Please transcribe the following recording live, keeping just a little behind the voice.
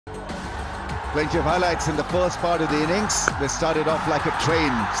Plenty of highlights in the first part of the innings. They started off like a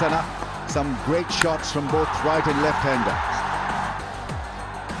train, Sana. Some great shots from both right and left-hander.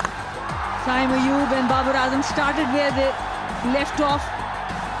 Saim Ayub and Babar Azam started where they left off.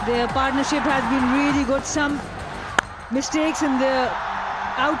 Their partnership has been really good. Some mistakes in the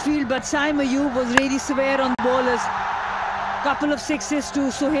outfield, but Saim Ayub was really severe on the bowlers. Couple of sixes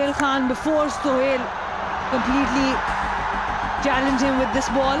to Sohail Khan before Sohail completely challenged him with this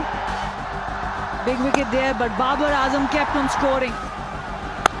ball. Big wicket there, but Babar Azam kept on scoring.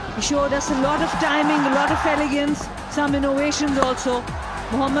 He showed us a lot of timing, a lot of elegance, some innovations also.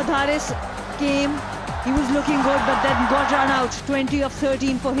 Mohammad Haris came, he was looking good, but then got run out. 20 of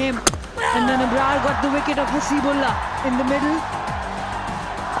 13 for him. And then Abrar got the wicket of Hasibullah in the middle.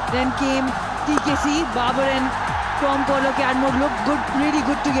 Then came TKC, Babar and Tom Kohler Cadmore looked good, really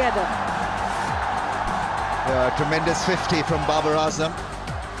good together. Tremendous 50 from Babar Azam.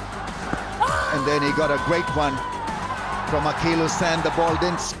 And then he got a great one from Akhil Hussain. The ball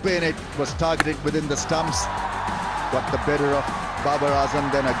didn't spin, it was targeted within the stumps. Got the better of Babar Azam,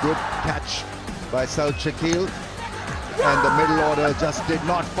 then a good catch by Saud Shakil. And the middle order just did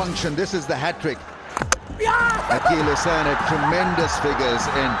not function. This is the hat-trick. Akhil Hussain had tremendous figures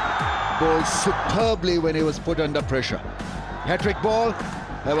and bowled superbly when he was put under pressure. Hat-trick ball.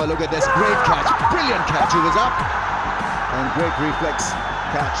 Have a look at this. Great catch. Brilliant catch. He was up. And great reflex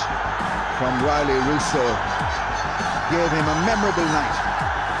catch from Riley Russo. Gave him a memorable night.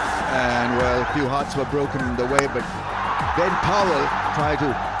 And, well, a few hearts were broken in the way, but Ben Powell tried to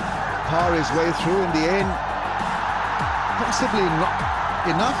power his way through in the end. Possibly not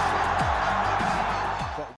enough